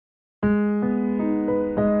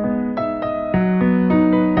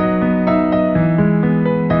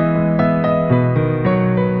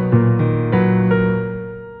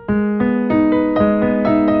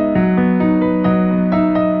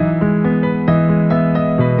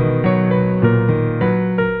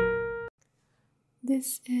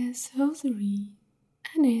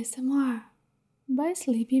Satin ASMR by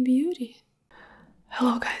Sleepy Beauty.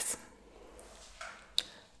 Hello guys,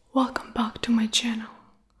 welcome back to my channel.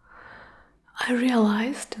 I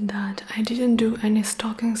realized that I didn't do any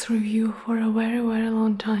stockings review for a very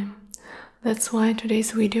long time. That's why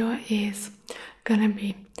today's video is gonna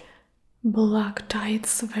be black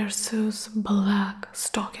tights versus black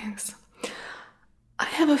stockings. I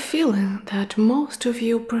have a feeling that most of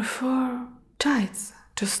you prefer tights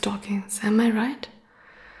to stockings, am I right?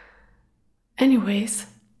 Anyways,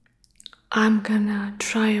 I'm gonna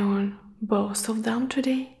try on both of them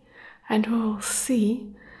today and we'll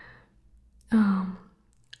see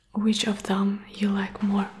which of them you like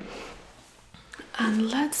more.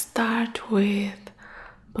 And let's start with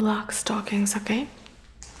black stockings, okay?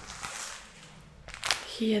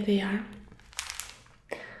 Here they are.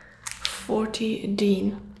 40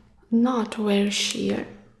 Dean, not very sheer,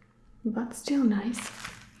 but still nice.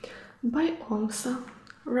 By Omsa,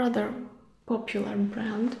 rather popular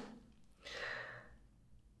brand.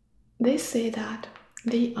 They say that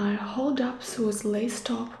they are hold-ups with lace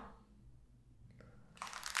top.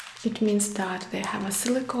 It means that they have a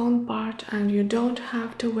silicone part and you don't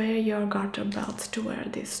have to wear your garter belts to wear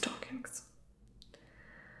these stockings.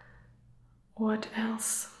 What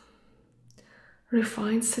else?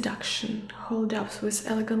 Refined Seduction, hold-ups with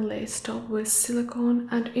elegant lace top with silicone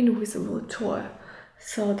and invisible toe.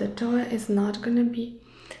 So the toe is not gonna be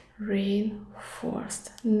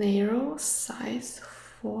reinforced. Narrow size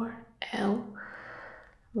 4L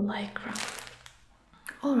lycra.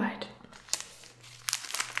 Alright.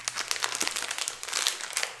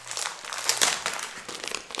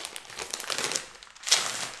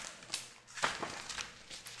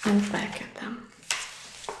 Unpacking them.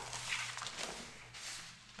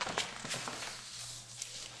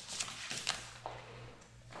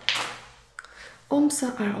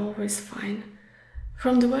 Omsa are always fine.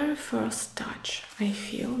 From the very first touch, I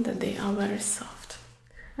feel that they are very soft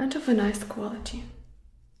and of a nice quality.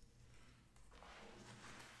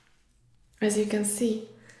 As you can see,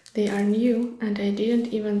 they are new and I didn't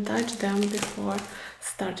even touch them before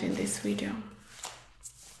starting this video.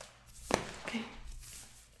 Okay.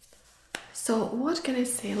 So what can I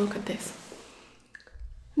say? Look at this.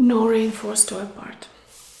 No reinforced toe part.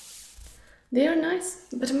 They are nice,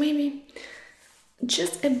 but maybe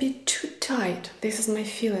just a bit too tight. This is my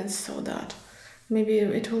feeling, so that maybe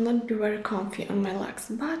it will not be very comfy on my legs,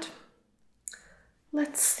 but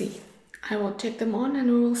let's see. I will take them on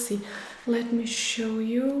and we will see. Let me show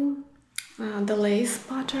you the lace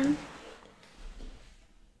pattern.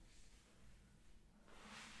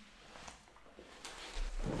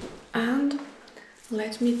 And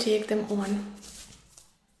let me take them on.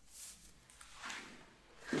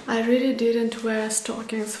 I really didn't wear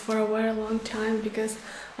stockings for a very long time because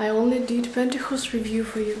I only did Pantyhose review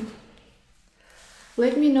for you.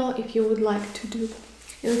 Let me know if you would like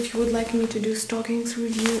me to do stockings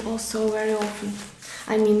review also very often.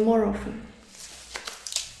 I mean more often.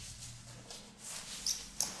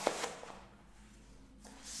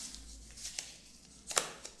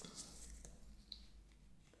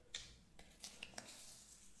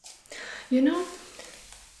 You know,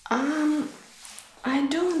 I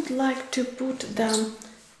don't like to put them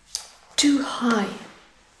too high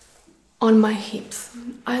on my hips.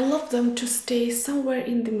 I love them to stay somewhere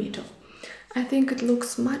in the middle. I think it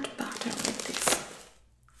looks much better like this.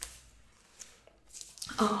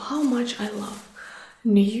 Oh, how much I love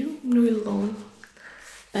new nylon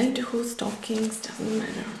Pantyhose stockings, doesn't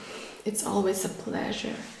matter. It's always a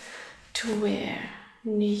pleasure to wear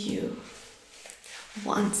new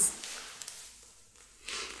ones.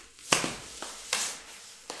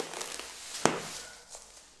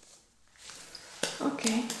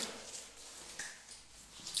 Okay.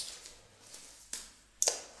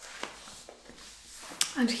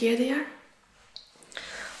 And here they are.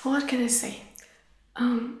 What can I say?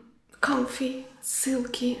 Comfy,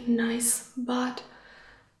 silky, nice, but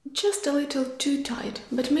just a little too tight.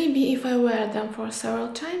 But maybe if I wear them for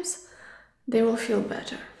several times, they will feel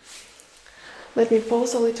better. Let me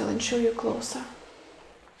pause a little and show you closer.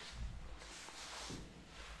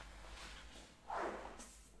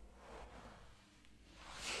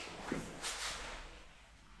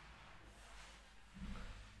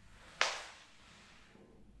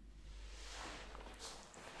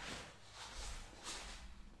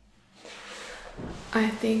 I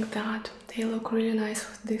think that they look really nice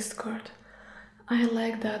with this skirt. I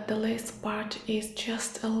like that the lace part is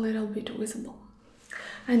just a little bit visible.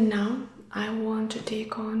 And now I want to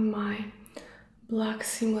take on my black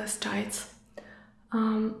seamless tights.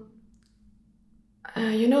 You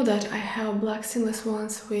know that I have black seamless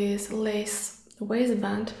ones with lace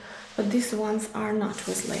waistband, but these ones are not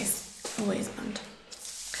with lace waistband.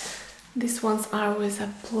 These ones are with a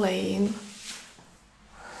plain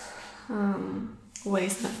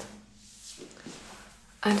waistband,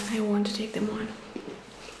 and I want to take them on.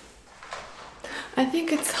 I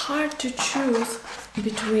think it's hard to choose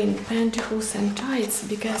between pantyhose and tights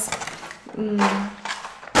because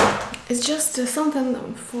it's just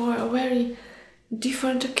something for very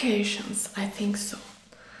different occasions, I think so.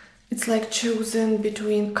 It's like choosing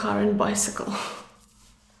between car and bicycle.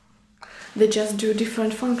 They just do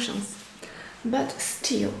different functions. But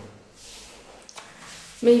still,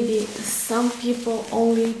 maybe some people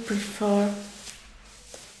only prefer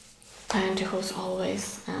pantyhose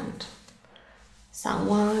always, and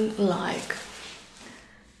someone like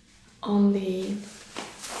only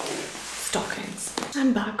stockings.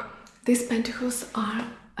 I'm back. These pantyhose are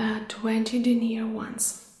 20 denier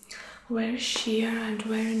ones, very sheer and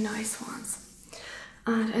very nice ones,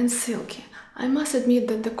 and silky. I must admit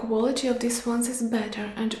that the quality of these ones is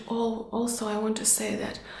better, and also I want to say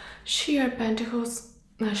that sheer pantyhose,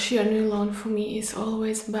 sheer nylon for me is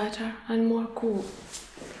always better and more cool.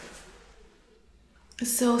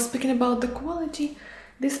 So speaking about the quality,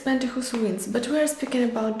 this pantyhose wins, but we're speaking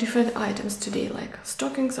about different items today, like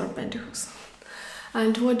stockings or pantyhose.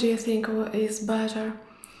 And what do you think is better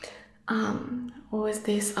with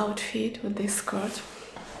this outfit, with this skirt?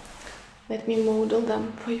 Let me model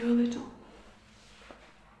them for you a little.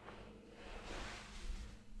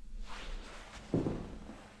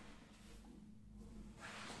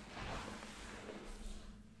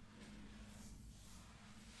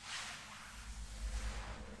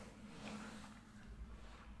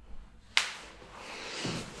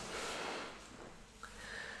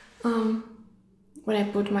 When I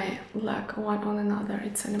put my leg one on another,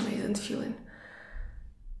 it's an amazing feeling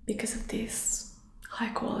because of these high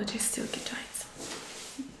quality silky tights.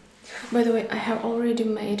 By the way, I have already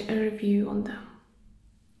made a review on them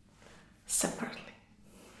separately.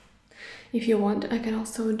 If you want, I can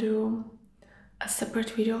also do a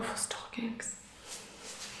separate video for stockings.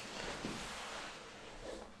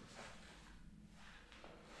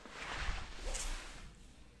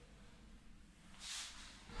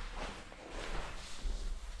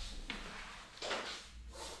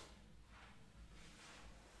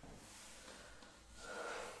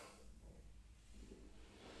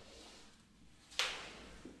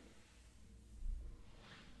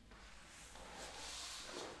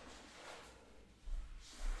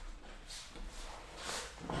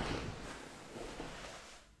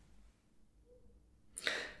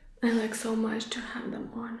 I like so much to have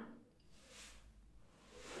them on.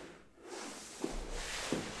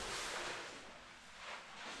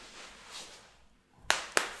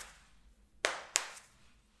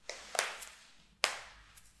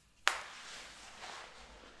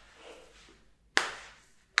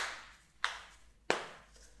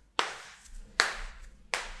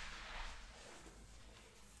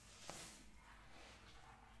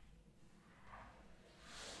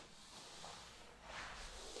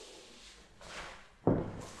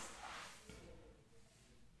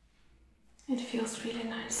 It feels really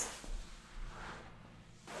nice.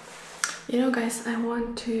 You know, guys, I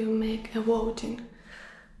want to make a voting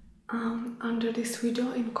under this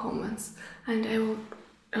video in comments, and I will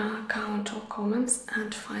count all comments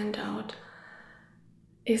and find out,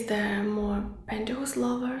 is there more pantyhose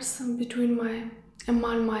lovers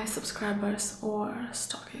among my subscribers or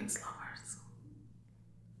stockings lovers?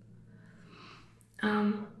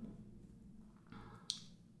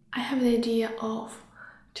 I have the idea of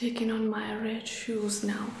taking on my red shoes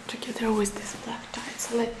now together with this black tie,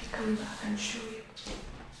 so let me come back and show you.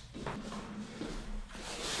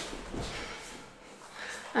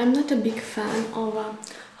 I'm not a big fan of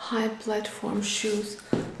high platform shoes,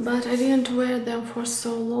 but I didn't wear them for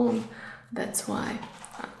so long. That's why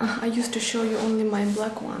I used to show you only my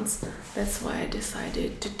black ones. That's why I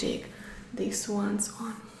decided to take these ones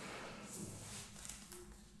on.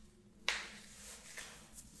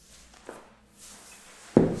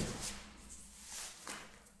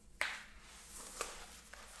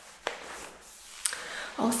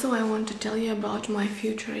 Also, I want to tell you about my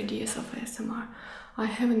future ideas of ASMR. I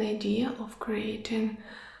have an idea of creating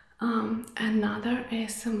another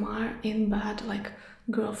ASMR in bed, like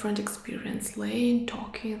girlfriend experience, laying,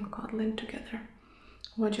 talking, cuddling together.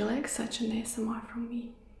 Would you like such an ASMR from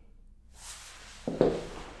me?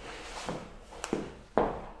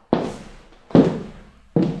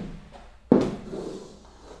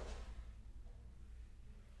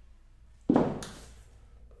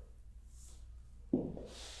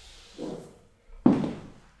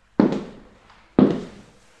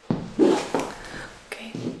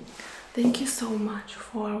 Thank you so much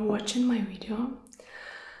for watching my video.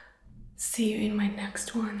 See you in my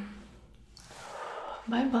next one.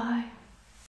 Bye bye.